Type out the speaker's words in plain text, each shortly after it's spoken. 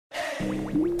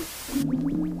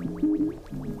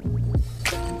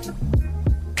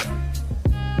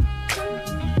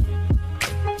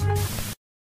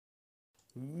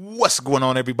What's going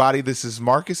on, everybody? This is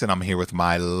Marcus, and I'm here with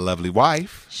my lovely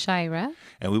wife, Shira.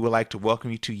 and we would like to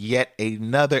welcome you to yet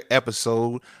another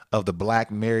episode of the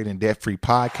Black Married and Debt Free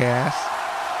podcast.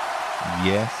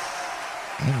 Yes,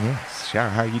 and yes. Shira,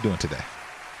 how are you doing today?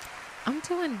 I'm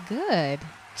doing good.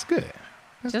 It's good.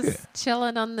 That's Just good.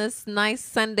 chilling on this nice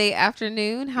Sunday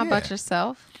afternoon. How about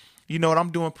yourself? You know what? I'm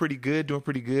doing pretty good.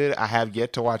 I have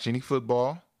yet to watch any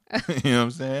football. You know what I'm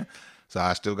saying? So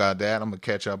I still got that I'm going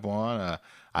to catch up on.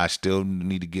 I still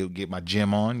need to get my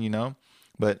gym on, you know.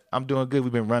 But I'm doing good.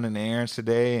 We've been running the errands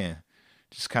today and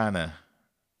just kind of,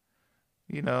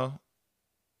 you know,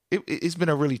 it's been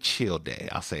a really chill day.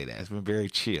 I'll say that. It's been very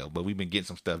chill. But we've been getting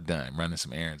some stuff done, running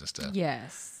some errands and stuff.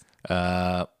 Yes.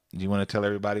 Do you want to tell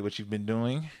everybody what you've been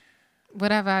doing?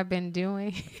 What have I been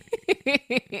doing?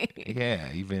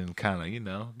 Yeah, you've been kind of, you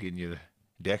know, getting your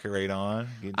decorate on,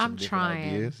 getting some different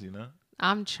ideas, you know.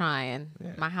 I'm trying.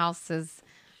 Yeah. My house is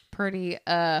pretty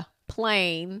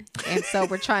plain, and so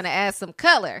we're trying to add some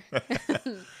color.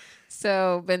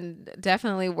 So been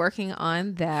definitely working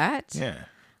on that. Yeah.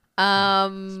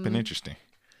 It's been interesting.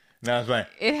 No, it's fine.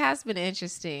 It has been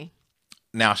interesting.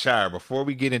 Now, Shire, before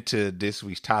we get into this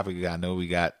week's topic, I know we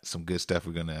got some good stuff.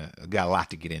 Got a lot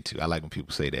to get into. I like when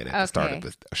people say that at the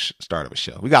start of a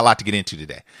show. We got a lot to get into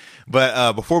today.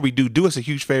 But before we do us a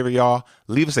huge favor, y'all.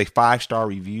 Leave us a 5-star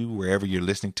review wherever you're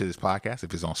listening to this podcast.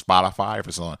 If it's on Spotify, if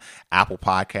it's on Apple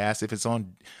Podcasts, if it's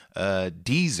on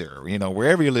Deezer, you know,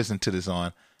 wherever you're listening to this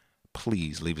on,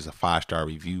 please leave us a 5-star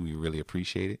review. We really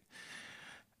appreciate it.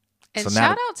 And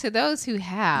shout out to those who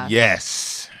have.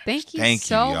 Yes. Thank you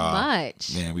so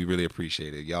much. Man, we really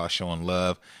appreciate it. Y'all showing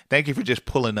love. Thank you for just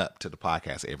pulling up to the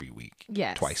podcast every week.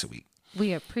 Yes. Twice a week.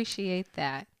 We appreciate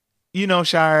that. You know,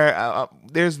 Shire,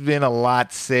 there's been a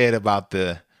lot said about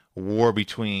the war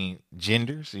between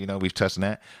genders. You know, we've touched on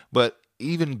that. But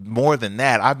even more than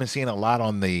that, I've been seeing a lot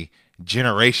on the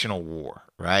generational war,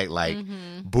 right? Like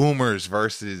boomers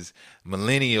versus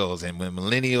millennials. And when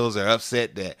millennials are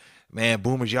upset that, man,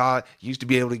 boomers, y'all used to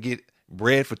be able to get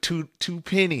bread for two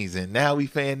pennies, and now we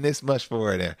paying this much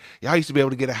for it. Y'all used to be able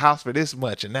to get a house for this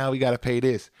much, and now we got to pay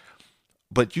this.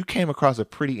 But you came across a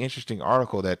pretty interesting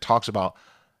article that talks about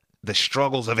the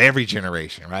struggles of every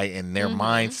generation, right? And their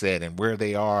mindset and where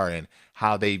they are and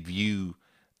how they view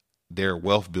their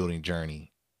wealth building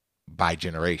journey by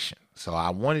generation. So I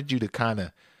wanted you to kind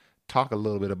of talk a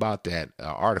little bit about that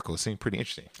article. It seemed pretty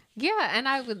interesting. Yeah, and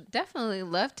I would definitely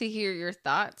love to hear your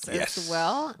thoughts as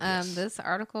well. Yes. This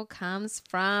article comes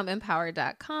from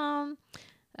empower.com,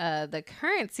 the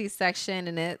currency section,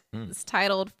 and it's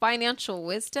titled Financial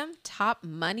Wisdom, Top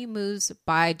Money Moves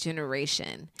by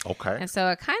Generation. Okay. And so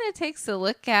it kind of takes a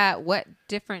look at what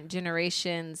different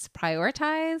generations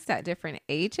prioritize at different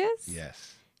ages.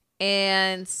 Yes.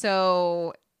 And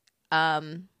so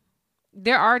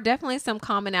there are definitely some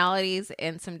commonalities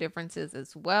and some differences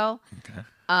as well. Okay.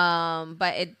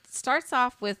 But it starts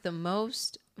off with the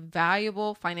most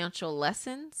valuable financial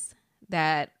lessons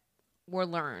that were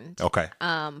learned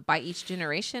by each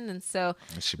generation. And so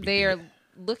they are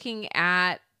looking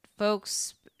at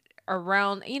folks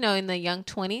around, you know, in the young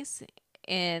 20s,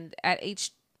 and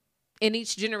in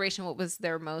each generation, what was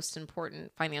their most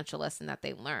important financial lesson that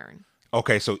they learned.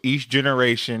 Okay, so each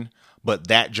generation, but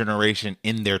that generation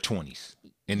in their 20s,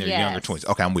 in their younger 20s.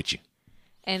 Okay, I'm with you.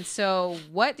 And so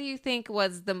what do you think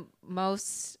was the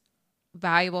most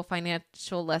valuable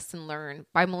financial lesson learned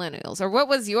by millennials? Or what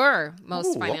was your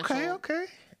most financial? Okay.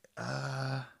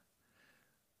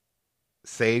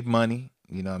 Save money,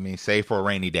 you know what I mean? Save for a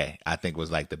rainy day, I think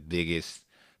was like the biggest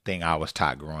thing I was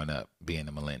taught growing up being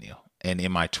a millennial. And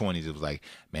in my 20s, it was like,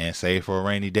 man, save for a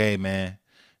rainy day, man.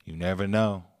 You never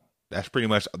know. That's pretty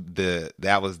much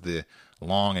that was the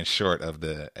long and short of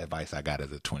the advice I got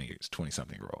as a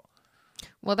 20-something year old.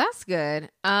 Well, that's good.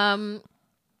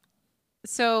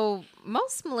 So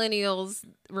most millennials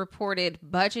reported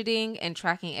budgeting and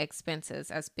tracking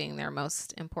expenses as being their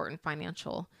most important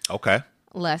financial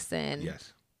lesson.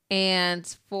 Yes. And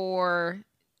for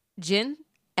Gen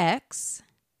X,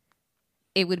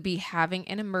 it would be having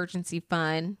an emergency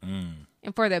fund.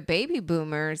 And for the baby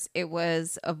boomers, it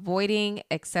was avoiding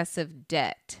excessive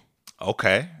debt.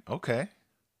 Okay.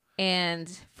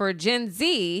 And for Gen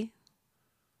Z,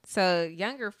 so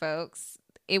younger folks,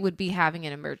 it would be having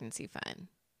an emergency fund.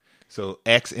 So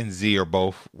X and Z were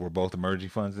both emergency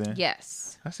funds then?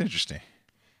 Yes. That's interesting.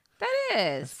 That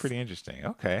is. That's pretty interesting.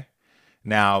 Okay.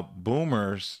 Now,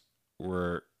 boomers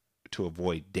were to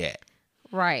avoid debt.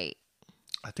 Right.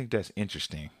 I think that's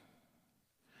interesting.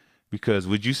 Because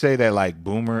would you say that like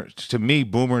to me,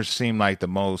 boomers seem like the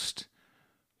most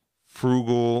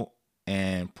frugal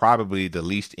and probably the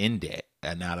least in debt.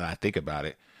 And now that I think about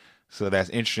it, so that's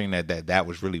interesting that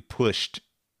was really pushed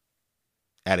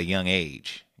at a young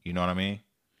age. You know what I mean?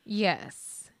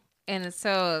 Yes. And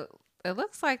so it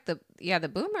looks like the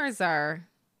boomers they're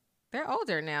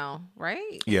older now,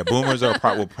 right? Yeah, boomers will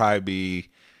probably be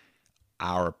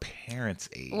our parents'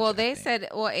 age. Well, they said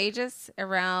ages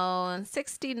around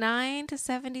 69 to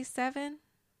 77.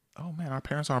 Oh man, our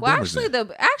parents aren't boomers.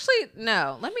 Actually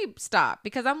no, let me stop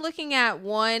because I'm looking at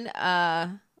one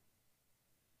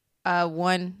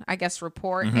I guess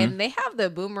report, and they have the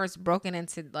boomers broken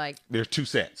into like there's two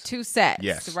sets.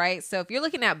 Yes. Right? So if you're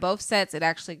looking at both sets, it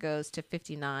actually goes to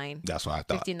 59. That's what I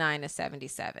thought. 59 to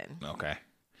 77. Okay.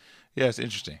 Yeah, it's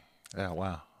interesting. Oh,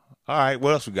 wow. All right,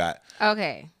 what else we got?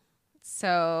 Okay.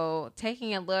 So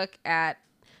taking a look at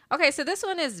so this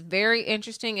one is very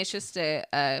interesting. It's just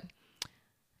a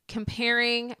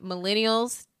comparing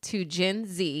millennials to Gen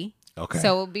Z. Okay.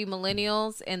 So it will be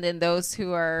millennials and then those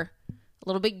who are a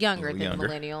little bit younger than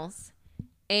millennials.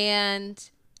 And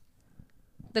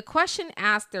the question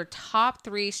asked their top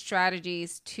 3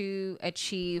 strategies to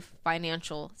achieve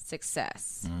financial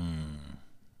success.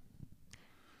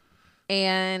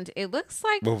 And it looks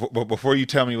like... But before you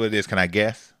tell me what it is, can I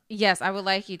guess? Yes, I would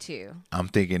like you to. I'm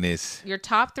thinking it's... Your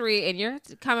top 3, and you're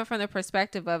coming from the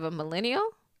perspective of a millennial?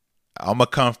 Let me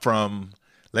come from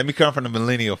the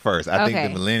millennial first. I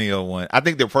think the millennial one,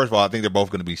 first of all, I think they're both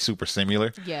going to be super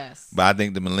similar. Yes. But I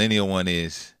think the millennial one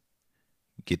is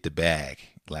get the bag.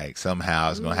 Like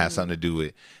somehow it's going to have something to do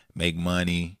with make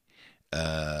money.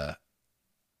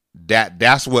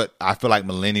 That's what I feel like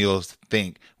millennials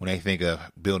think when they think of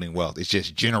building wealth. It's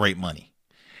just generate money.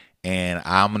 And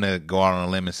I'm going to go out on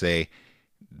a limb and say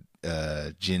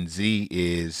Gen Z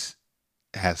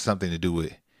has something to do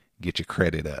with get your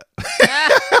credit up.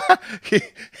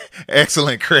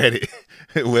 Excellent credit.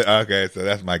 Okay, so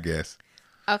that's my guess.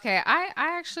 Okay, I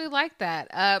actually like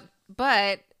that.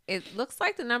 But it looks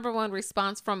like the number one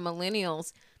response from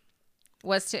millennials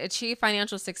was to achieve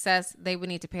financial success, they would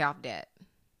need to pay off debt.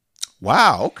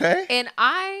 Wow, okay. And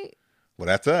well,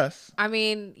 that's us. I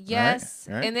mean, yes.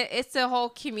 Right. And it's a whole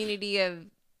community of,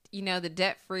 the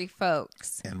debt-free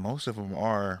folks. And most of them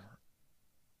are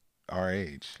our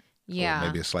age. Yeah. Or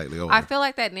maybe slightly older. I feel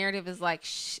like that narrative is like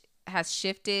has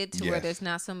shifted to where there's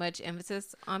not so much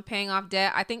emphasis on paying off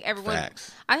debt. I think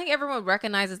everyone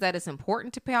recognizes that it's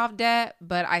important to pay off debt,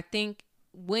 but I think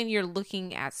when you're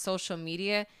looking at social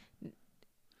media,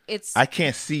 I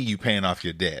can't see you paying off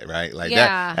your debt, right? Like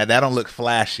that don't look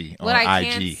flashy on IG. What I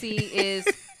can see is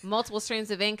multiple streams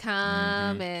of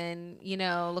income and,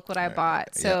 look what I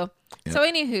bought. So,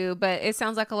 anywho, but it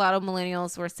sounds like a lot of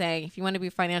millennials were saying, if you want to be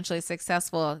financially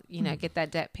successful, get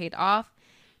that debt paid off.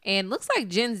 And looks like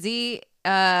Gen Z,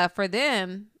 for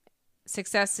them,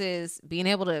 success is being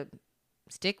able to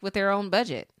stick with their own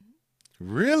budget.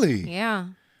 Really? Yeah.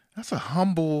 That's a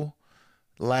humble,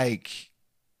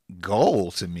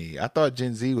 goal to me. I thought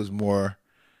Gen Z was more...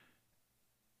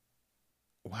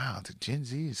 Wow, the Gen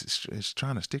Z is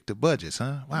trying to stick to budgets,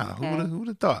 huh? Wow, okay. Who would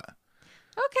have thought?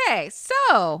 Okay,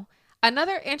 so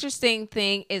another interesting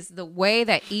thing is the way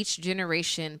that each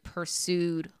generation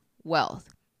pursued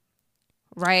wealth,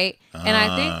 right? And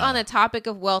I think on the topic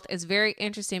of wealth is very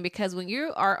interesting because when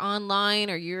you are online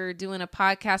or you're doing a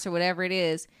podcast or whatever it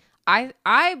is,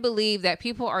 I believe that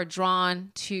people are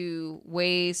drawn to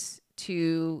ways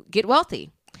to get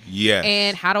wealthy. Yes.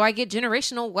 And how do I get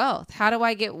generational wealth? How do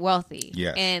I get wealthy?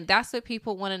 Yes. And that's what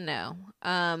people want to know.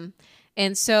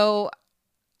 And so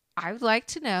I would like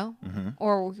to know,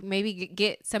 or maybe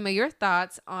get some of your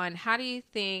thoughts on how do you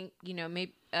think,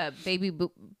 maybe baby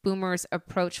boomers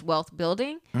approach wealth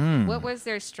building? What was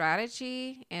their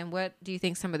strategy? And what do you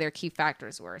think some of their key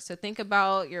factors were? So think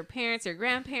about your parents, your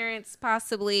grandparents,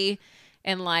 possibly.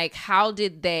 And how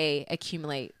did they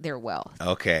accumulate their wealth?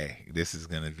 Okay, this is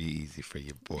going to be easy for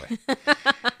you, boy.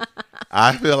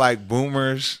 I feel like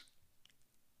boomers'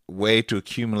 way to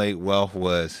accumulate wealth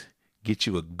was get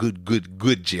you a good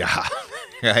job,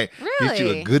 right? Really? Get you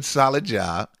a good, solid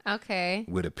job. Okay.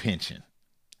 With a pension.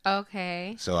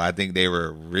 Okay. So I think they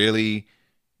were really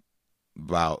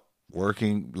about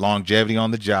working longevity on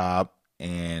the job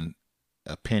and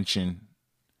a pension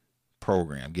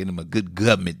program, getting them a good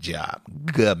government job.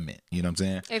 Government, you know what I'm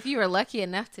saying? If you were lucky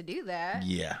enough to do that.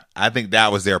 Yeah. I think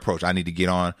that was their approach. I need to get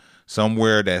on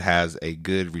somewhere that has a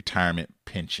good retirement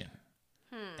pension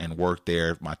and work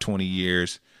there my 20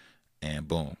 years and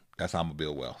boom. That's how I'm going to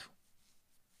build wealth.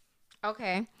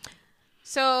 Okay.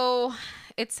 So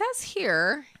it says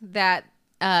here that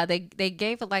they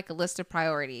gave like a list of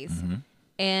priorities,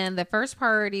 and the first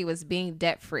priority was being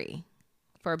debt free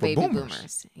for baby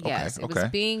boomers. Yes, it was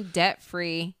being debt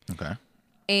free. Okay,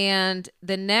 and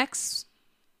the next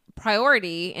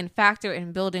priority and factor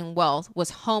in building wealth was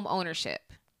home ownership.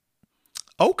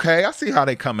 Okay, I see how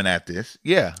they coming at this.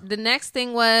 Yeah. The next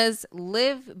thing was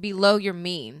live below your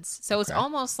means. So it's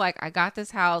almost like I got this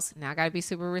house, now I got to be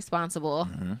super responsible.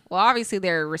 Well, obviously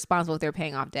they're responsible if they're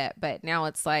paying off debt, but now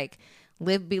it's like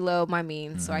live below my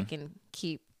means so I can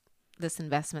keep this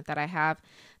investment that I have.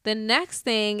 The next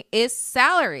thing is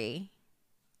salary.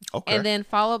 Okay. And then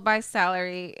followed by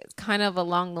salary, kind of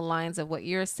along the lines of what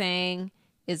you're saying,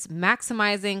 is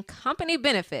maximizing company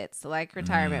benefits like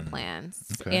retirement plans.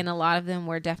 Okay. And a lot of them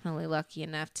were definitely lucky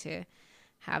enough to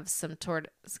have some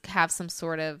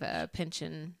sort of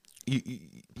pension.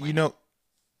 You know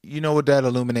what that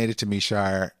illuminated to me,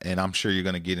 Shire, and I'm sure you're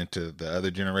going to get into the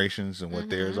other generations and what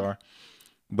theirs are,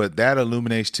 but that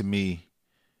illuminates to me,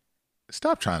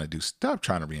 stop trying to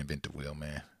reinvent the wheel,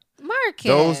 man.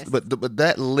 Marcus. But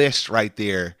that list right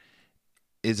there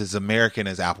is as American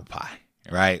as apple pie.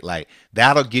 Right? Like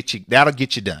that'll get you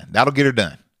done. That'll get her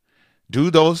done. Do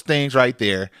those things right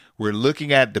there. We're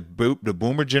looking at the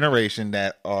boomer generation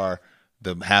that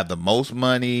have the most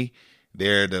money.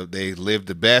 They live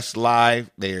the best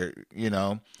life. They're,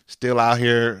 still out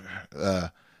here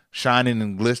shining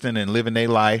and glistening and living their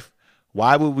life.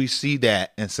 Why would we see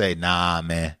that and say, nah,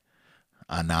 man,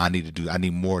 I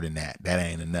need more than that. That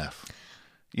ain't enough.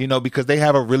 Because they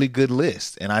have a really good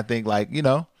list. And I think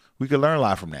we could learn a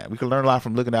lot from that. We could learn a lot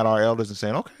from looking at our elders and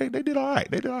saying, okay, they did all right.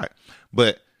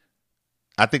 But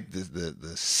I think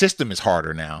the system is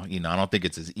harder now. I don't think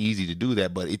it's as easy to do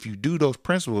that. But if you do those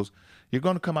principles, you're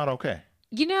going to come out okay.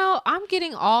 I'm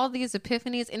getting all these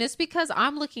epiphanies, and it's because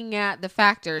I'm looking at the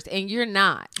factors and you're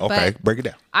not. Okay, break it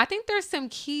down. I think there's some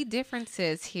key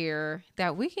differences here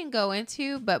that we can go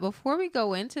into. But before we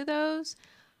go into those,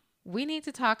 we need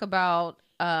to talk about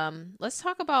let's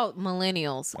talk about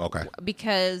millennials. Okay.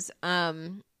 Because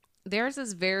theirs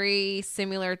is very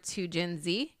similar to Gen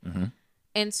Z.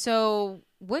 And so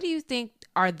what do you think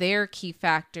are their key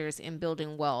factors in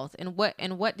building wealth? And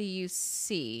what do you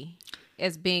see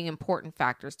as being important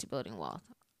factors to building wealth?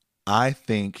 I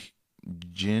think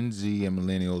Gen Z and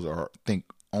millennials think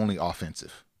only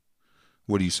offensive.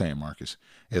 What are you saying, Marcus?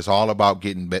 It's all about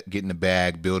getting the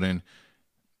bag,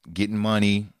 getting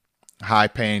money,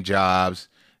 high-paying jobs.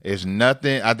 There's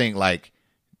nothing, I think, like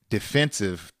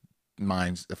defensive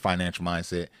the financial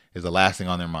mindset is the last thing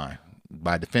on their mind.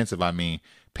 By defensive, I mean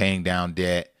paying down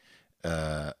debt,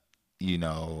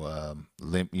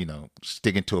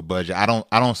 sticking to a budget. I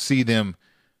don't see them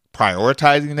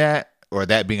prioritizing that or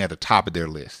that being at the top of their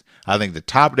list. I think the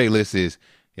top of their list is,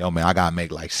 yo, man, I gotta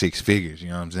make like 6 figures. You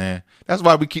know what I'm saying?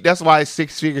 That's why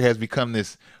 6 figure has become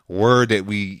this word that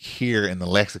we hear in the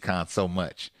lexicon so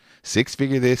much. 6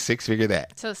 figure this, 6 figure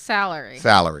that. So salary.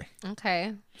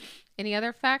 Okay. Any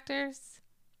other factors?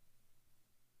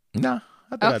 No,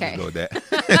 I thought I'd just go with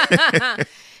that.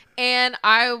 And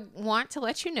I want to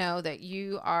let you know that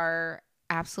you are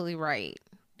absolutely right.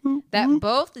 That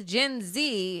both Gen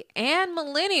Z and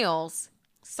millennials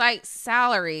cite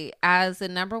salary as the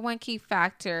number one key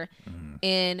factor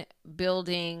in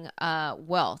building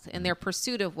wealth, in their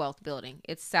pursuit of wealth building.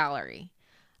 It's salary.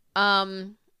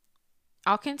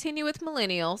 I'll continue with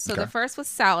millennials. So the first was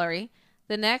salary.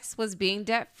 The next was being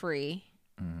debt-free.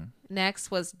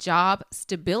 Next was job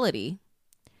stability.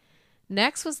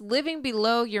 Next was living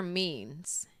below your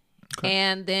means. Okay.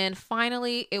 And then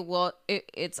finally,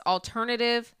 it's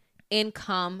alternative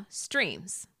income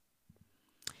streams.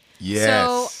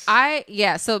 Yes.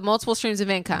 So multiple streams of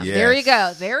income. Yes. There you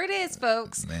go. There it is,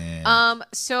 folks. Man.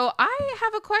 So I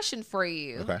have a question for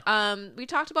you. Okay. We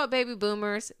talked about baby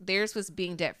boomers. Theirs was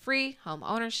being debt free, home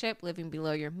ownership, living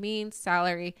below your means,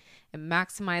 salary, and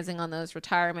maximizing on those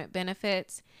retirement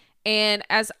benefits. And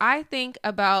as I think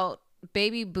about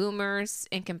baby boomers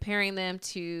and comparing them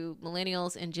to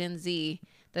millennials and Gen Z,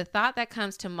 the thought that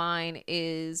comes to mind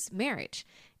is marriage.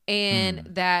 And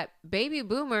that baby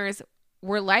boomers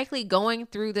were likely going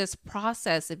through this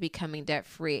process of becoming debt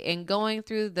free and going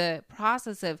through the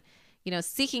process of,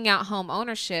 seeking out home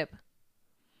ownership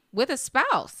with a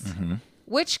spouse,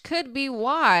 which could be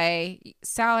why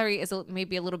salary is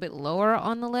maybe a little bit lower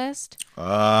on the list.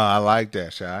 I like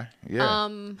that, Shy. Yeah.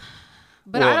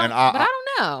 But I don't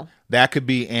know. That could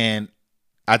be, and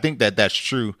I think that's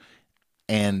true.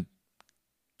 And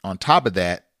on top of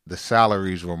that, the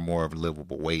salaries were more of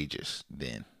livable wages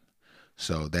then.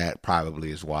 So that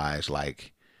probably is why it's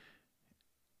like,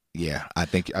 yeah, I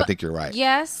think you're right.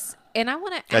 Yes. And I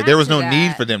want to like there was no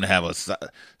need for them to have a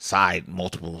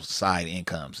multiple side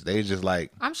incomes. They just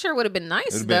like. I'm sure it would have been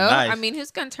nice though. I mean,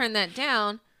 who's gonna turn that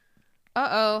down?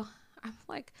 I'm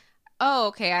like, oh,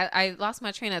 okay. I lost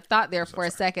my train of thought there for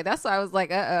a second. That's why I was like,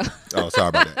 Oh, sorry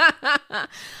about that.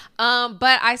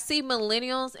 But I see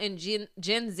millennials and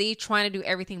Gen Z trying to do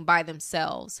everything by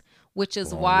themselves, which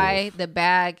is why the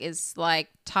bag is like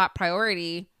top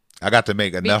priority. I got to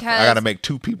make enough. I got to make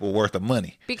 2 people worth of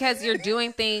money because you're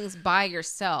doing things by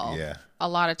yourself. Yeah, a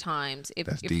lot of times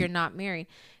if you're not married,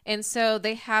 and so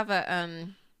they have a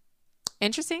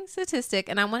interesting statistic,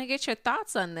 and I want to get your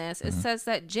thoughts on this. It says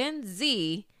that Gen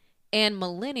Z and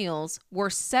millennials were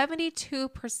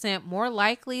 72% more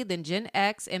likely than Gen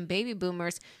X and baby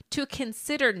boomers to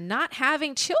consider not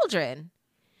having children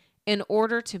in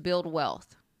order to build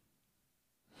wealth.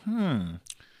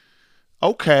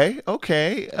 Okay.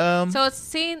 So it's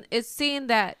seen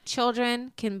that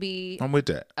children can be I'm with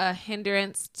that. a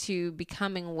hindrance to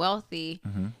becoming wealthy,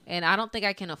 and I don't think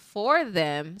I can afford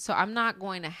them, so I'm not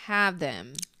going to have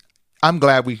them. I'm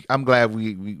glad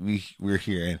we're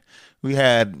here, and we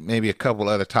had maybe a couple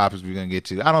other topics we're gonna get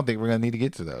to. I don't think we're gonna need to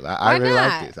get to those. I really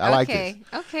like this. I like this.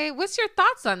 Okay. What's your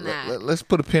thoughts on that? Let's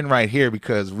put a pin right here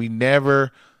because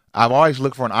I've always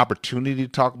looked for an opportunity to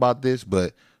talk about this,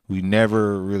 but we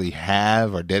never really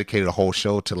have or dedicated a whole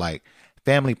show to like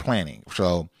family planning.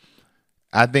 So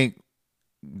I think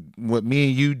what me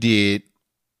and you did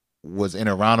was in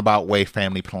a roundabout way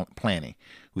family planning.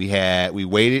 We got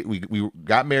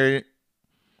married.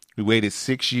 We waited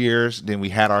 6 years. Then we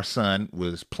had our son,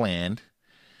 was planned.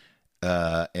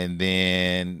 And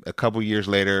then a couple years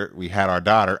later, we had our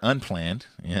daughter, unplanned.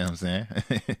 You know what I'm saying?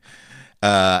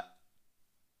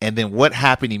 And then what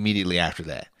happened immediately after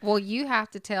that? Well, you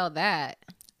have to tell that.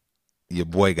 Your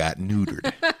boy got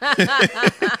neutered.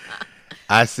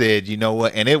 I said, you know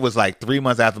what? And it was like 3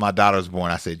 months after my daughter was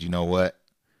born. I said, you know what?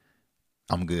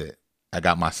 I'm good. I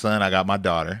got my son. I got my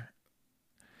daughter.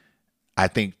 I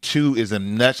think 2 is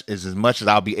as much as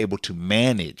I'll be able to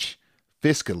manage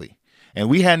fiscally. And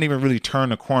we hadn't even really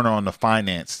turned the corner on the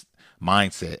finance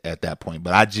mindset at that point.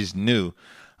 But I just knew,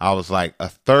 I was like, a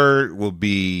third will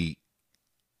be,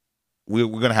 we're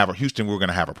going to have we're going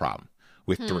to have a problem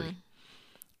with 3.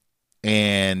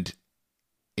 And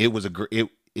it was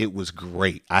it was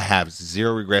great. I have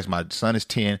zero regrets. My son is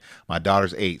 10, my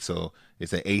daughter's 8. So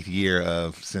it's the 8th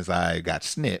year since I got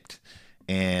snipped.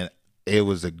 And it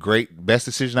was the best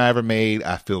decision I ever made.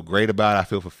 I feel great about it. I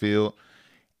feel fulfilled.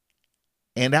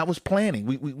 And that was planning.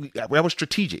 That was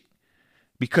strategic,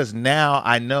 because now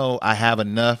I know I have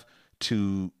enough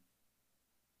to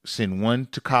send one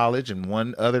to college and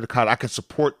one other to college. I can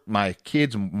support my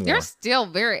kids more. They're still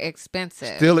very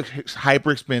expensive. Still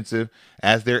hyper expensive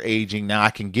as they're aging. Now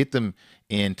I can get them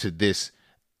into this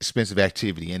expensive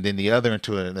activity and then the other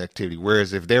into an activity.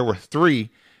 Whereas if there were 3,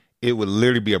 it would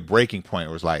literally be a breaking point.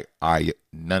 It was like, all right,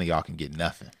 none of y'all can get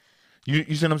nothing. You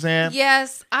see what I'm saying?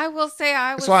 Yes, I will say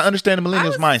So I understand the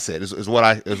millennials mindset is what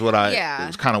I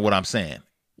it's kind of what I'm saying.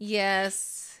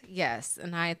 Yes,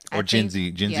 and I Gen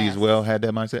Z as well had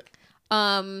that mindset.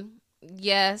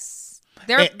 Yes, but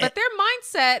their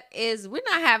mindset is we're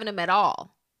not having them at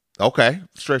all. Okay,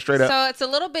 straight up. So it's a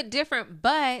little bit different,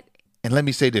 but. And let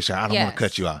me say this, I don't want to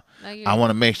cut you off. No, I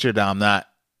want to make sure that I'm not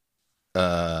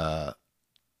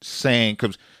saying,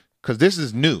 because this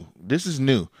is new.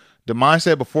 The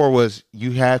mindset before was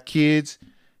you have kids,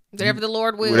 whatever the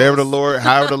Lord wills,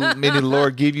 however many the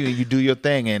Lord give you, and you do your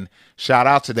thing. And shout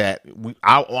out to that.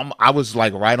 I was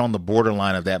like right on the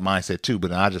borderline of that mindset too,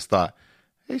 but then I just thought,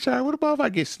 hey, Shire, what about if I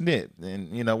get snipped?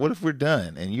 And what if we're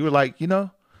done? And you were like,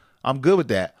 I'm good with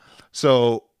that.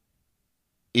 So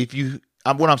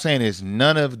what I'm saying is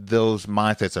none of those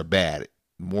mindsets are bad.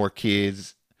 More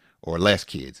kids or less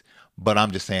kids. But I'm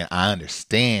just saying I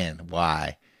understand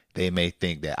why they may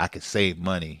think that I could save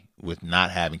money with not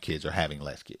having kids or having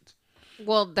less kids.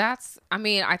 Well, I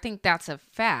think that's a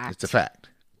fact. It's a fact.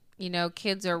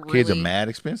 Kids are mad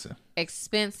expensive.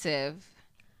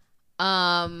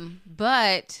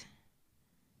 But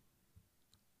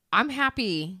I'm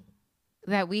happy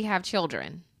that we have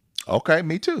children. Okay,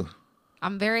 me too.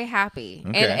 I'm very happy.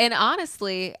 Okay. And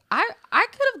honestly, I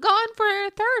could have gone for a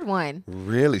third one.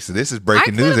 Really? So this is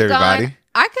breaking news, everybody.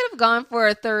 I could have gone for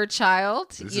a third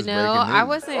child. I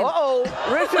wasn't.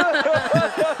 Richard.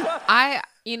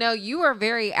 You are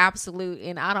very absolute,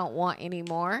 and I don't want any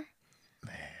more.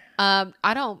 I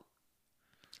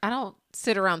don't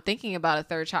sit around thinking about a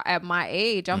third child. At my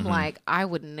age, I'm like, I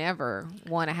would never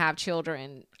want to have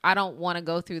children. I don't want to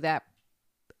go through that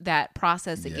that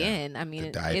process again. I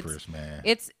mean, diapers, man.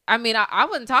 I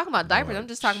wasn't talking about diapers. I'm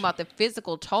just talking about the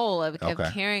physical toll of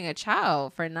carrying a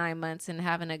child for 9 months and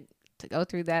having to go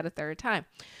through that a third time.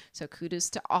 So kudos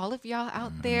to all of y'all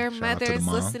out there, mothers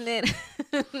listening.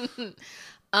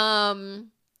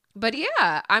 But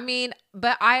yeah, I mean,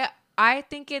 but I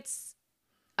think it's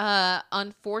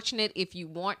unfortunate if you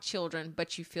want children,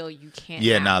 but you feel you can't.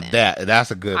 Yeah, now them.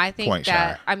 That's a good I think point,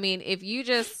 that, Shire. I mean, if you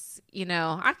just,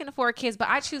 I can afford kids, but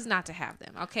I choose not to have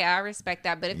them. Okay, I respect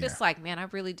that. But if it's like, man, I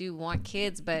really do want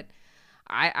kids, but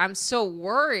I'm so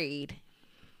worried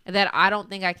that I don't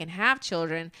think I can have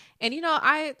children. And,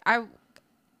 I've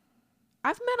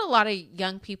met a lot of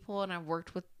young people, and I've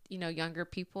worked with, younger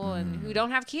people and who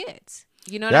don't have kids.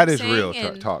 You know what I'm saying? That is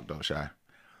real talk, though, Shy.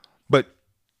 But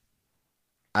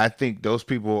I think those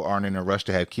people aren't in a rush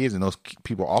to have kids, and those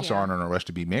people also aren't in a rush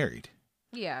to be married.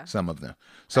 Yeah, some of them.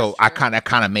 So that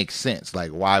kind of makes sense.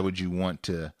 Like, why would you want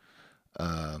to?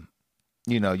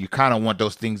 You kind of want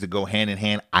those things to go hand in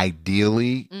hand,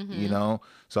 ideally.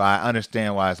 So I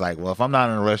understand why it's like, well, if I'm not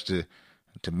in a rush to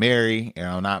marry, and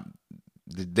I'm not,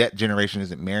 that generation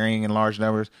isn't marrying in large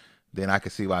numbers, then I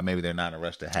could see why maybe they're not in a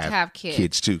rush to have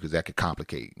kids too, because that could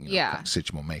complicate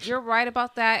situation. You're right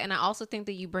about that. And I also think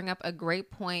that you bring up a great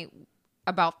point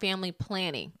about family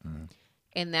planning,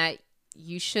 and that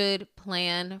you should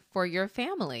plan for your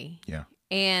family. Yeah.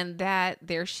 And that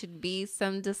there should be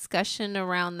some discussion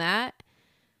around that,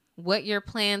 what your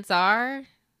plans are.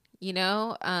 We're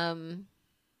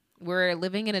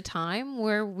living in a time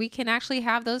where we can actually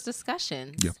have those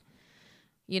discussions. Yeah.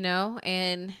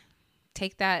 And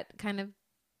take that kind of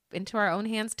into our own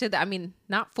hands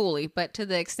not fully, but to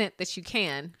the extent that you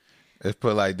can. Let's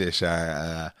put it like this,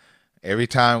 Shire. Every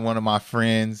time one of my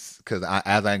friends, because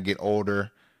as I get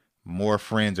older, more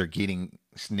friends are getting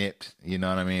snipped. You know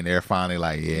what I mean? They're finally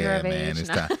like, yeah, man, it's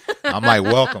time. I'm like,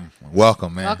 welcome,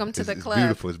 man. Welcome to the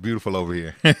club. It's beautiful over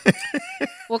here.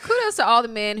 Well, kudos to all the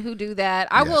men who do that.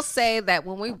 I will say that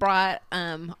when we brought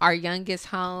our youngest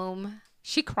home,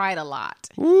 she cried a lot.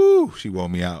 Woo! She wore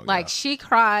me out. Like, she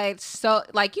cried so,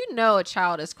 like, a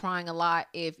child is crying a lot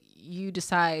if you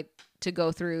decide to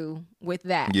go through with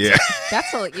that. Yeah.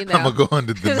 That's what, I'm going to go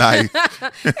under the knife.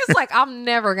 It's like, I'm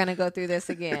never going to go through this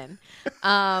again.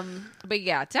 But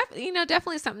yeah,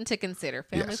 definitely something to consider.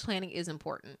 Family planning is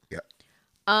important. Yeah.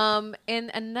 And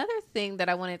another thing that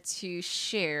I wanted to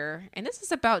share, and this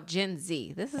is about Gen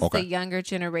Z. This is the younger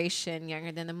generation,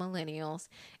 younger than the millennials.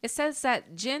 It says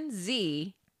that Gen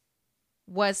Z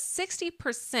was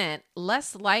 60%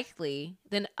 less likely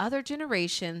than other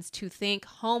generations to think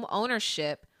home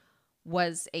ownership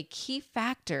was a key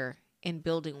factor in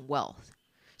building wealth.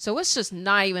 So it's just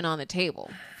not even on the table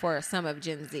for some of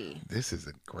Gen Z. This is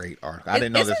a great article. I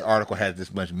didn't know this article had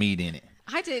this much meat in it.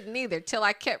 I didn't either till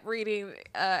I kept reading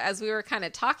as we were kind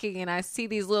of talking, and I see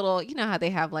these little, how they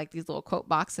have like these little quote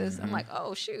boxes. I'm like,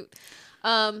 oh, shoot.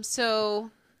 So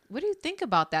what do you think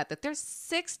about that? That they're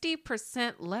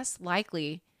 60% less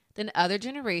likely than other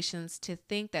generations to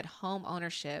think that home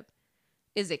ownership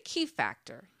is a key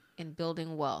factor in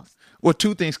building wealth. Well,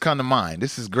 two things come to mind.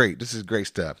 This is great. This is great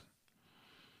stuff.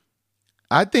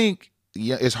 I think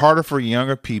it's harder for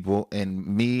younger people, and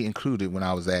me included when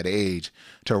I was that age,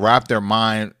 to wrap their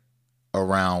mind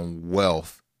around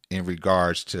wealth in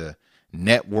regards to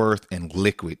net worth and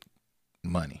liquid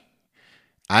money.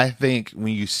 I think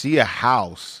when you see a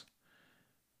house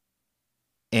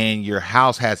and your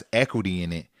house has equity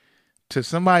in it, to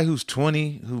somebody who's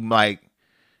 20, who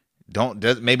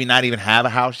does maybe not even have a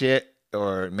house yet,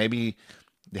 or maybe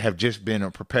have just been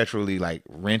perpetually like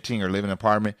renting or living in an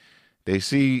apartment, they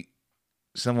see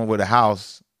someone with a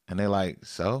house and they're like,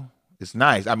 so it's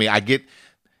nice. I mean, I get,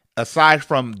 aside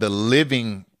from the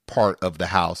living part of the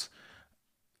house,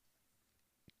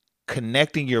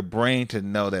 connecting your brain to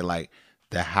know that like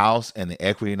the house and the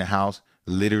equity in the house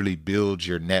literally builds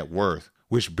your net worth,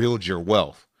 which builds your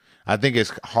wealth. I think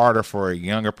it's harder for a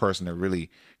younger person to really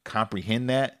comprehend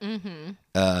that,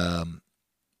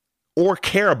 or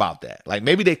care about that. Like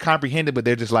maybe they comprehend it, but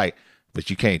they're just like, but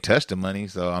you can't touch the money.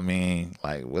 So, I mean,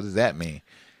 like, what does that mean?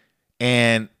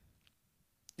 And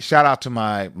shout out to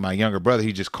my younger brother.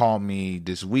 He just called me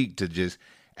this week to just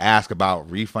ask about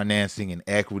refinancing and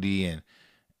equity and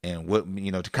what,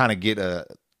 to kind of get a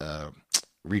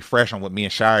refresh on what me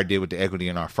and Shire did with the equity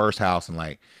in our first house. And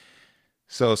like,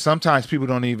 so sometimes people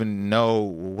don't even know,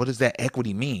 what does that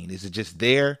equity mean? Is it just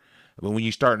there? But when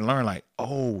you start to learn like,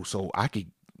 oh, so I could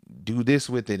do this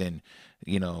with it, and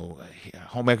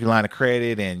home equity line of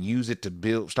credit, and use it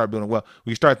to start building wealth.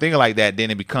 When you start thinking like that,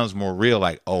 then it becomes more real.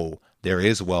 Like, oh, there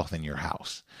is wealth in your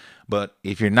house. But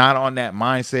if you're not on that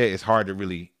mindset, it's hard to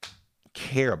really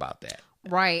care about that.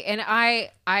 Right. And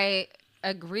I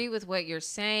agree with what you're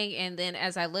saying. And then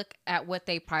as I look at what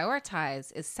they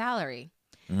prioritize is salary.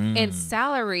 And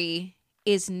salary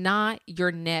is not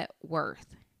your net worth.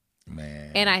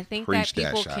 Man. And I think that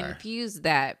people confuse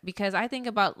that, because I think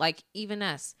about like even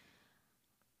us.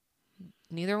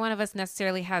 Neither one of us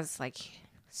necessarily has like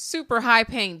super high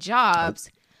paying jobs,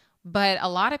 but a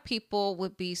lot of people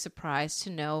would be surprised to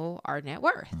know our net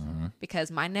worth, because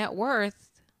my net worth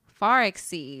far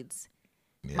exceeds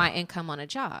my income on a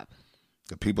job.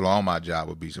 The people on my job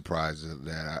would be surprised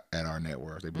at our net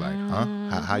worth. They'd be like, huh?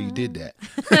 How you did that?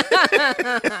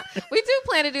 We do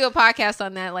plan to do a podcast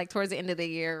on that, like towards the end of the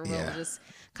year. We'll just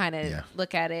kind of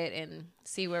look at it and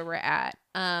see where we're at.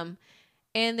 And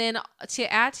then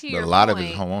to add to your point, a lot of it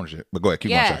is home ownership. But go ahead,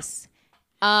 keep on. Yes.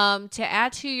 To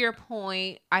add to your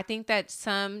point, I think that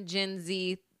some Gen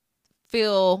Z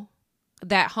feel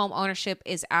that home ownership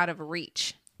is out of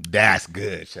reach. That's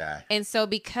good, Shy. And so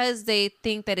because they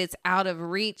think that it's out of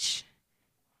reach,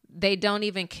 they don't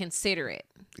even consider it.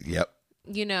 Yep.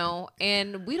 You know,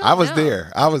 and we don't I was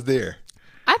there.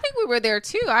 I think we were there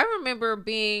too. I remember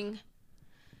being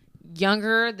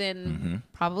younger than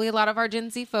probably a lot of our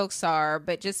Gen Z folks are,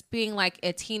 but just being like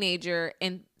a teenager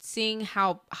and seeing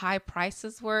how high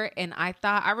prices were. And I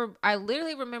thought, I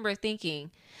literally remember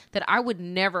thinking that I would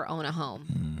never own a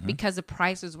home because the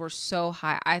prices were so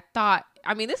high. I thought,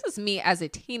 I mean, this is me as a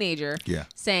teenager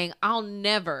saying I'll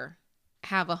never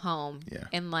have a home. Yeah.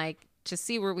 And like to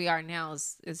see where we are now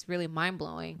is really mind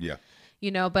blowing. Yeah.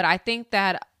 You know, but I think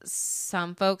that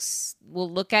some folks will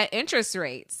look at interest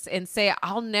rates and say,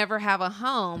 I'll never have a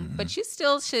home, but you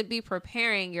still should be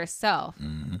preparing yourself.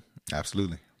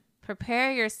 Absolutely.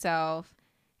 Prepare yourself.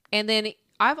 And then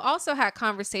I've also had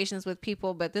conversations with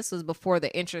people, but this was before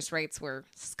the interest rates were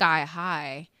sky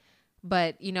high.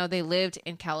 But, you know, they lived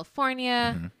in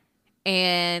California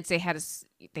and they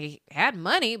had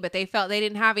money, but they felt they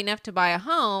didn't have enough to buy a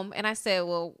home. And I said,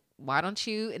 well, why don't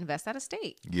you invest out of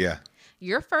state? Yeah.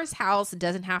 Your first house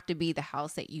doesn't have to be the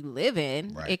house that you live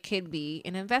in. Right. It could be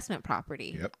an investment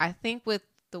property. Yep. I think with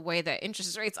the way that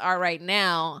interest rates are right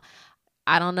now,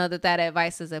 I don't know that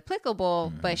advice is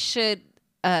applicable, but should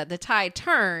the tide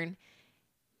turn,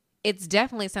 it's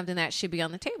definitely something that should be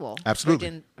on the table.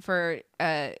 Absolutely.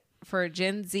 For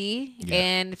Gen Z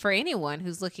and for anyone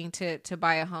who's looking to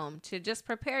buy a home, to just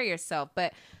prepare yourself.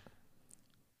 But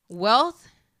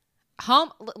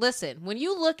listen, when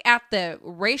you look at the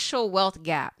racial wealth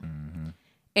gap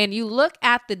and you look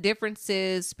at the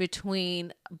differences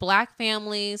between Black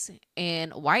families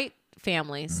and white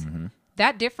families,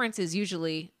 that difference is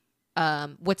usually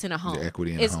what's in a home.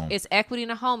 Equity in a home. It's equity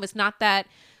in a home. It's not that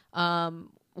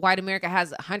white America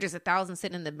has hundreds of thousands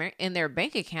sitting in their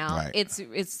bank account. Right.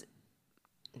 It's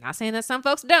not saying that some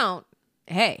folks don't.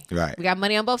 Hey, we got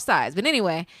money on both sides. But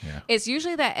anyway, it's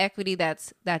usually that equity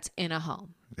that's in a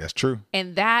home. That's true.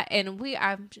 And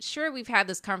I'm sure we've had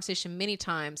this conversation many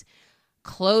times,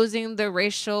 closing the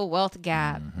racial wealth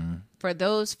gap for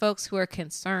those folks who are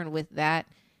concerned with that.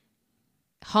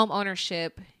 Home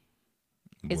ownership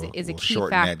is a key shorten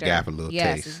factor. That gap a little.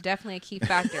 Yes, it's definitely a key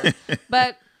factor.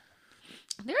 But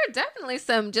there are definitely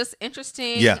some just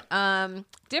interesting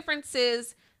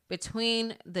differences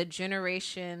between the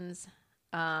generations,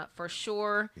 for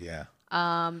sure. Yeah.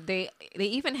 They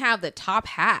even have the top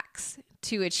hacks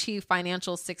to achieve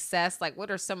financial success. Like, what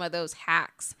are some of those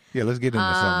hacks? Yeah, let's get into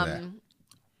some of that.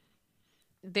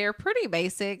 They're pretty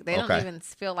basic. They don't even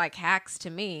feel like hacks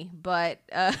to me, but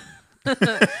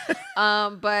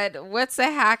but what's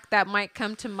a hack that might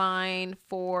come to mind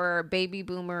for baby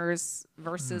boomers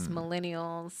versus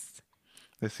millennials?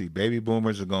 Let's see. Baby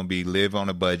boomers are going to live on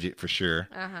a budget for sure.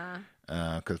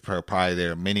 Because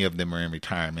probably many of them are in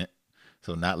retirement.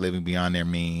 So not living beyond their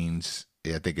means,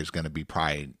 I think it's going to be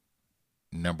probably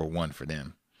number one for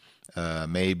them.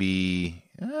 Maybe,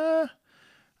 I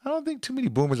don't think too many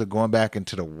boomers are going back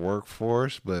into the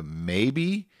workforce, but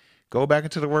maybe go back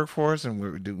into the workforce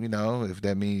and if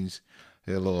that means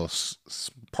a little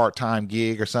part-time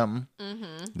gig or something,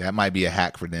 that might be a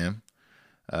hack for them.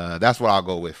 That's what I'll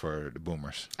go with for the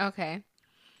boomers. Okay.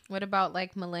 What about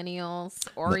like millennials,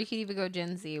 or you could even go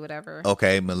Gen Z, whatever.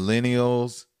 Okay.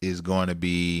 Millennials is going to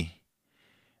be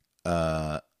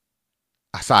side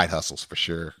hustles for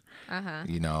sure.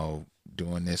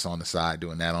 Doing this on the side,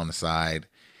 doing that on the side.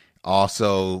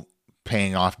 Also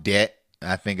paying off debt,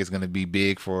 I think is going to be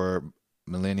big for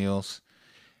millennials.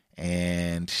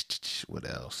 And what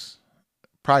else?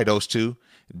 Probably those two.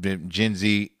 Gen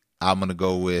Z, I'm going to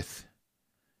go with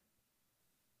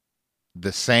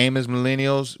the same as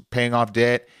millennials, paying off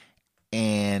debt,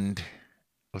 and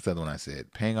what's the other one I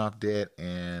said? Paying off debt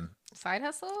and Side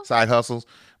hustles,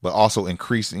 but also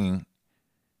increasing,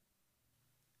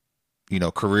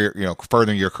 career,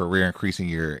 furthering your career, increasing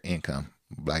your income,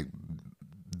 like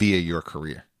via your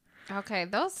career. Okay,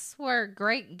 those were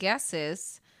great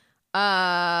guesses.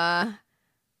 The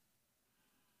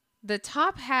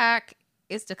top hack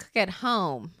is to cook at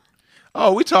home.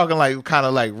 Oh, we talking like kind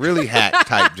of like really hack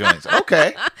type joints.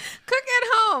 Okay. Cook at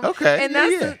home. Okay. And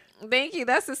that's thank you.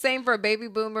 That's the same for baby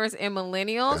boomers and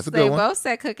millennials. They both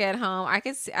said cook at home. I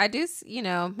do,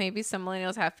 maybe some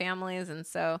millennials have families. And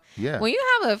so when you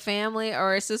have a family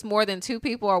or it's just more than two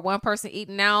people or one person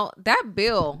eating out, that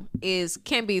bill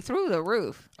can be through the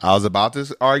roof. I was about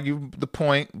to argue the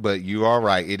point, but you are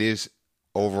right. It is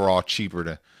overall cheaper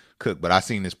to cook. But I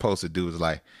seen this post that dude was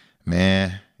like,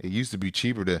 man, it used to be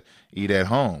cheaper to eat at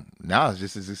home. Now it's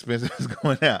just as expensive as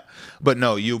going out. But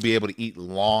no, you'll be able to eat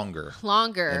longer.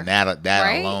 And that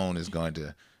right? alone is going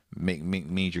to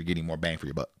means you're getting more bang for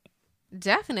your buck.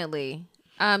 Definitely.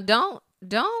 Don't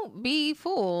be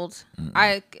fooled.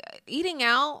 Eating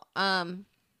out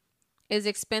is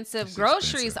expensive. It's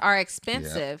Groceries are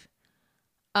expensive.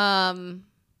 Yep.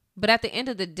 But at the end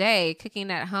of the day,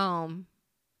 cooking at home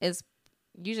is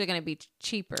usually going to be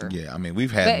cheaper. Yeah, I mean,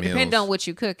 we've had meals. Depending on what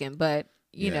you're cooking, but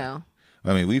you know.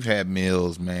 I mean, we've had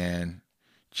meals, man,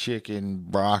 chicken,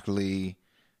 broccoli,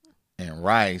 and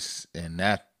rice, and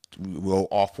that we'll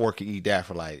all four could eat that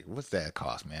for like, what's that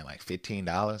cost, man? Like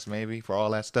 $15 maybe for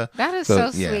all that stuff. That is so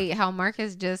sweet how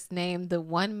Marcus just named the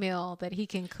one meal that he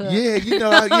can cook. Yeah,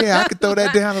 I could throw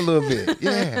that down a little bit.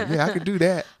 Yeah, I could do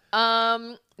that.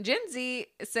 Gen Z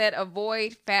said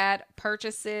avoid fad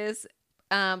purchases.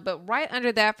 But right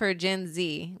under that for Gen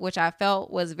Z, which I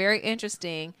felt was very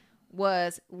interesting,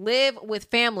 was live with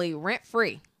family rent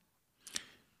free.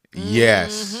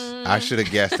 Yes, I should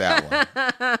have guessed that one.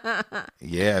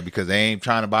 Yeah, because they ain't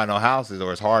trying to buy no houses,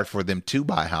 or it's hard for them to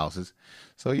buy houses.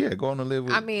 So yeah, going to live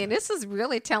with. I mean, this is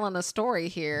really telling a story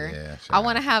here. Yeah, sure. I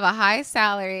want to have a high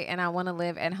salary and I want to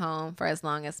live at home for as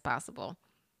long as possible.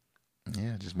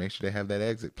 Yeah, just make sure they have that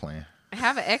exit plan.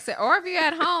 Have an exit, or if you're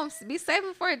at home, be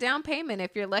saving for a down payment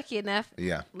if you're lucky enough.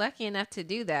 Yeah, lucky enough to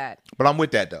do that. But I'm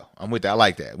with that though. I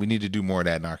like that. We need to do more of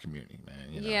that in our community,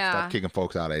 man. Stop kicking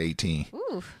folks out at 18.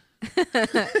 Ooh,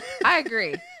 I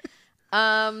agree.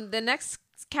 The next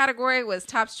category was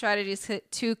top strategies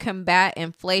to combat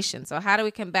inflation. So how do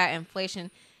we combat inflation?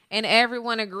 And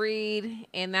everyone agreed,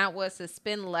 and that was to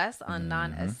spend less on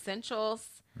non-essentials.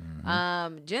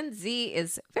 Gen Z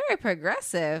is very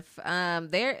progressive.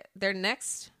 Their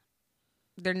next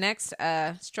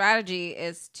strategy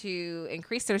is to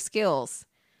increase their skills.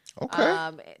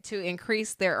 Okay. To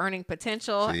increase their earning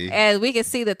potential. As we can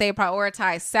see that they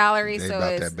prioritize salary. They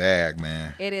about that bag,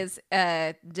 man. It is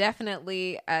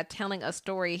definitely telling a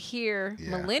story here.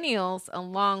 Yeah. Millennials,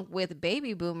 along with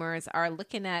baby boomers, are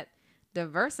looking at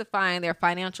diversifying their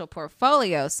financial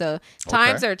portfolio. So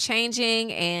times are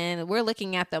changing, and we're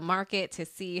looking at the market to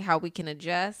see how we can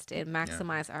adjust and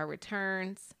maximize our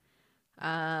returns.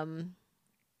 Something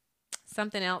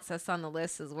else that's on the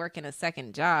list is working a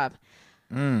second job.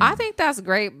 I think that's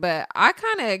great, but I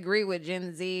kind of agree with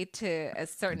Gen Z to a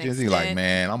certain extent. Gen Z like,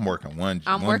 man, I'm working one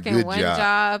job. I'm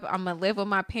going to live with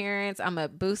my parents. I'm going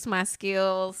to boost my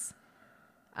skills.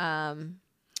 Gen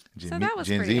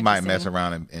Z might mess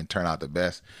around and turn out the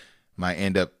best. Might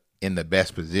end up in the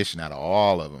best position out of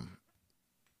all of them.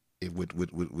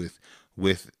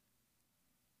 With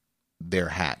their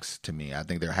hacks, to me, I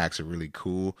think their hacks are really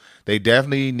cool. They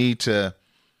definitely need to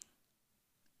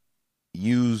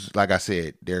use, like I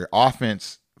said, their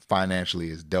offense financially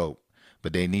is dope,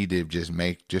 but they need to just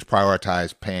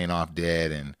prioritize paying off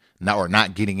debt and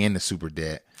not getting into super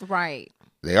debt. Right.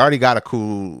 They already got a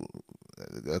cool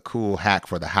hack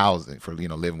for the housing, for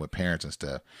living with parents and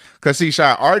stuff. Because see,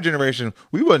 Shia, our generation,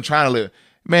 we wasn't trying to live.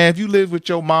 Man, if you lived with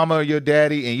your mama or your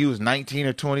daddy and you was 19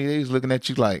 or 20, they was looking at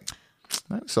you like,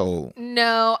 so.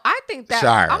 No, I think that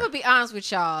Shire. I'm gonna be honest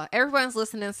with y'all. Everyone's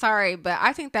listening. Sorry, but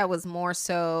I think that was more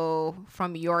so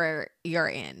from your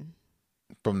end.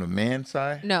 From the man's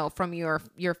side? No, from your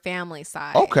family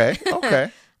side. Okay.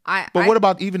 But what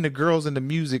about even the girls in the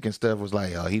music and stuff was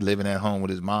like, oh, he living at home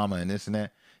with his mama and this and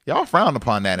that. Y'all frowned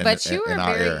upon that in our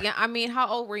era. Yeah, I mean, how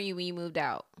old were you when you moved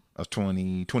out? I was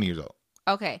 20 years old.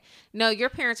 Okay. No, your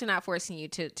parents are not forcing you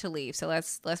to leave. So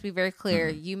let's be very clear.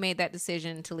 Mm-hmm. You made that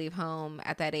decision to leave home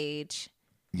at that age.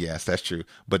 Yes, that's true.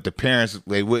 But the parents,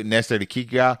 they wouldn't necessarily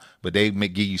kick you out, but they may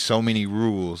give you so many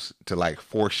rules to like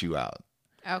force you out.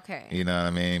 Okay. You know what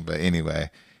I mean? But anyway,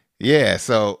 yeah.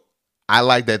 So I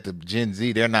like that the Gen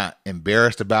Z, they're not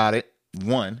embarrassed about it.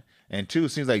 One. And two, it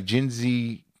seems like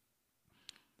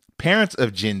parents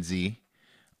of Gen Z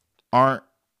aren't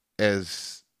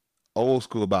as old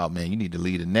school about, man, you need to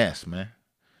leave the nest, man.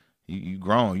 You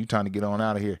grown. You trying to get on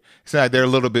out of here. It's like they're a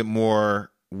little bit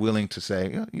more willing to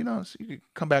say, you know, so you could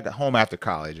come back at home after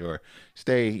college or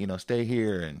stay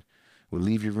here and we'll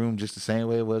leave your room just the same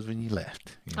way it was when you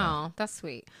left. You know? Oh, that's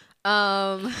sweet.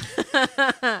 Last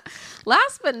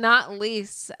but not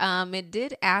least, it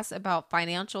did ask about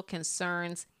financial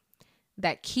concerns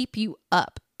that keep you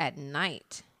up at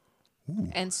night. Ooh.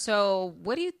 And so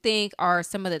what do you think are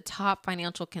some of the top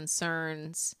financial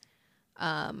concerns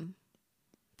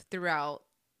throughout,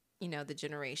 the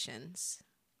generations?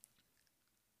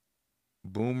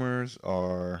 Boomers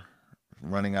are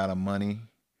running out of money.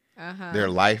 Their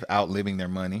life outliving their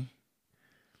money.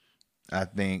 I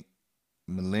think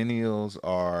millennials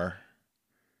are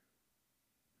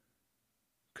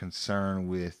concerned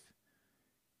with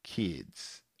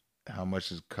kids, how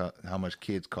much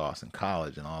kids cost in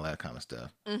college and all that kind of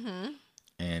stuff. Mm-hmm.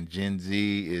 And Gen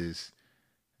Z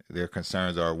their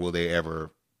concerns are, will they ever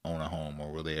own a home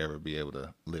or will they ever be able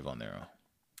to live on their own?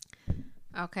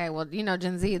 Okay, well,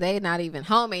 Gen Z, they not even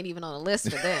home, ain't even on the list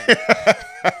for them.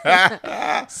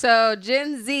 So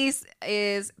Gen Z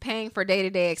is paying for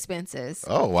day-to-day expenses.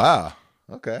 Oh, wow.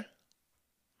 Okay.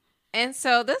 And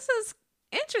so this is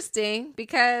interesting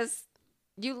because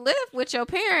you live with your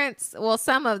parents. Well,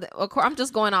 some of them, I'm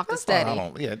just going off the study.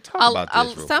 Talk about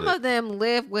this real some quick. of them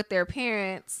live with their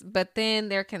parents, but then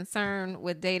they're concerned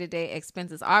with day-to-day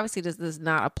expenses. Obviously, this does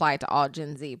not apply to all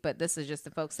Gen Z, but this is just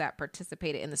the folks that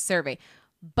participated in the survey.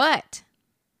 But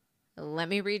let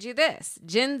me read you this.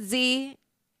 Gen Z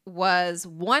was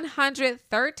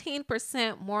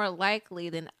 113% more likely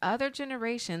than other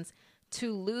generations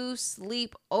to lose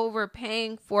sleep over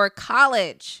paying for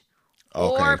college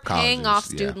or paying off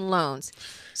student loans.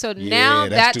 So now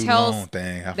that tells loan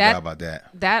thing. I forgot about that.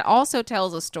 That also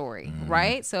tells a story,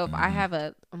 right? So if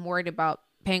I'm worried about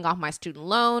paying off my student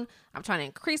loan, I'm trying to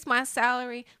increase my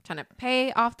salary, I'm trying to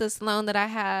pay off this loan that I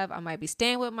have. I might be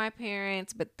staying with my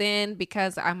parents, but then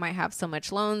because I might have so much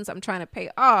loans I'm trying to pay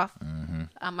off,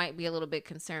 I might be a little bit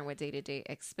concerned with day-to-day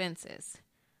expenses.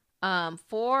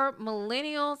 For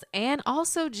millennials and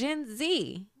also Gen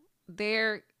Z,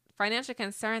 their financial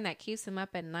concern that keeps them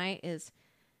up at night is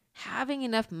having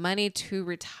enough money to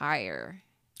retire.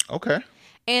 Okay.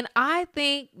 And I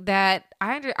think that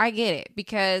I get it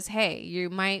because, hey, you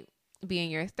might be in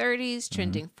your 30s,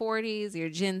 trending 40s, you're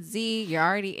Gen Z,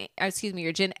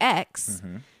 you're Gen X,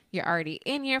 you're already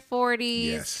in your 40s.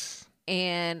 Yes.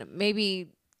 And maybe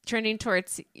trending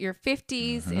towards your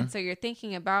 50s. And so you're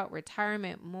thinking about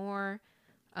retirement more.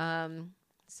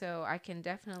 So I can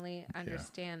definitely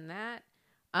understand that.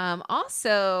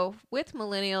 Also, with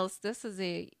millennials, this is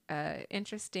a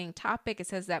interesting topic. It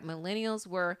says that millennials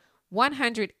were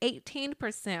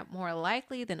 118% more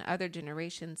likely than other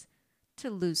generations to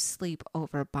lose sleep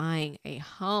over buying a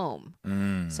home.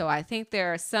 So I think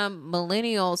there are some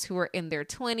millennials who are in their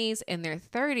 20s and their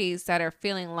 30s that are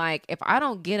feeling like, if I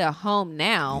don't get a home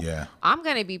now, I'm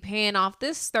going to be paying off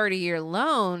this 30-year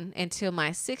loan until my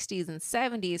 60s and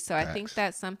 70s. So I think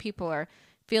that some people are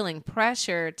feeling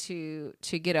pressure to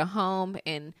get a home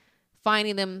and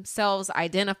finding themselves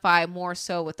identify more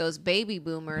so with those baby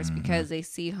boomers because they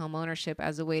see home ownership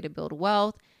as a way to build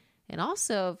wealth. And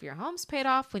also, if your home's paid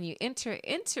off when you enter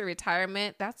into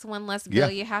retirement, that's one less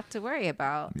bill you have to worry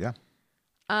about. Yeah.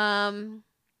 Oh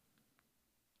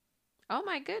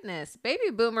my goodness. Baby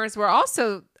boomers were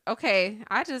also,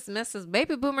 I just missed this.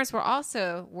 Baby boomers were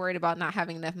also worried about not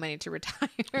having enough money to retire.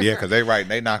 Yeah, because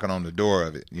they knocking on the door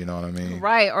of it. You know what I mean?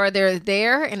 Right. Or they're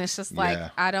there and it's just like,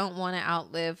 I don't want to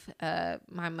outlive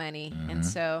my money. And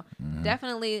so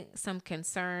definitely some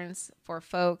concerns for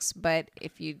folks. But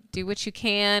if you do what you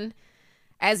can,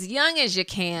 as young as you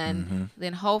can,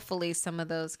 then hopefully some of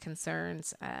those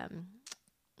concerns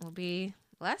will be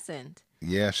lessened.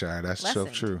 Yeah, Shire, that's so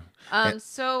true.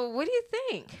 So what do you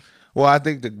think? Well, I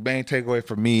think the main takeaway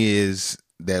for me is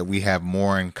that we have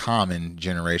more in common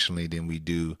generationally than we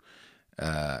do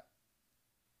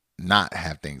not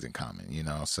have things in common,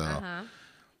 So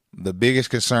the biggest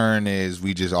concern is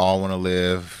we just all want to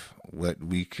live what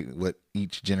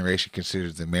each generation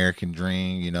considers the American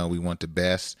dream. We want the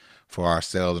best for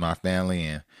ourselves and our family,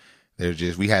 and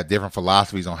we have different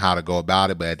philosophies on how to go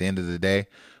about it. But at the end of the day,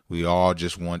 we all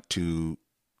just want to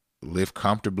live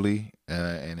comfortably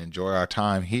and enjoy our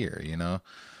time here,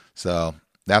 So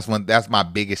that's my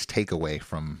biggest takeaway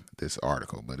from this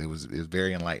article. But it was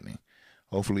very enlightening.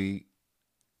 Hopefully,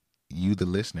 you, the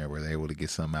listener, were able to get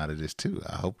something out of this too.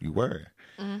 I hope you were.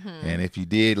 And if you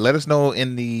did, let us know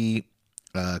in the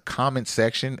comment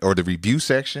section or the review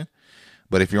section.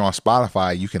 But if you're on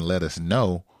Spotify, you can let us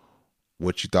know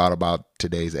what you thought about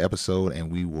today's episode,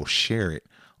 and we will share it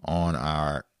on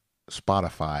our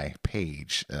Spotify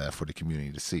page for the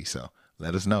community to see. So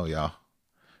let us know, y'all.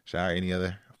 Shire, any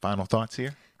other final thoughts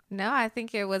here? No, I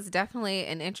think it was definitely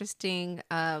an interesting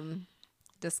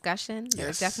discussion.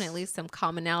 There's definitely some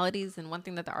commonalities, and one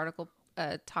thing that the article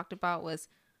talked about was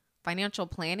financial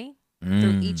planning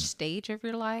through each stage of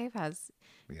your life. As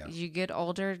you get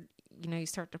older, you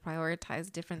start to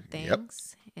prioritize different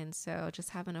things. And so just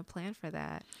having a plan for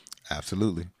that.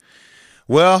 Absolutely.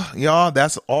 Well, y'all,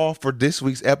 that's all for this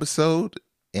week's episode.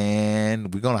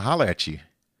 And we're going to holler at you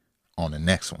on the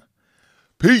next one.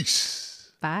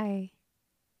 Peace. Bye.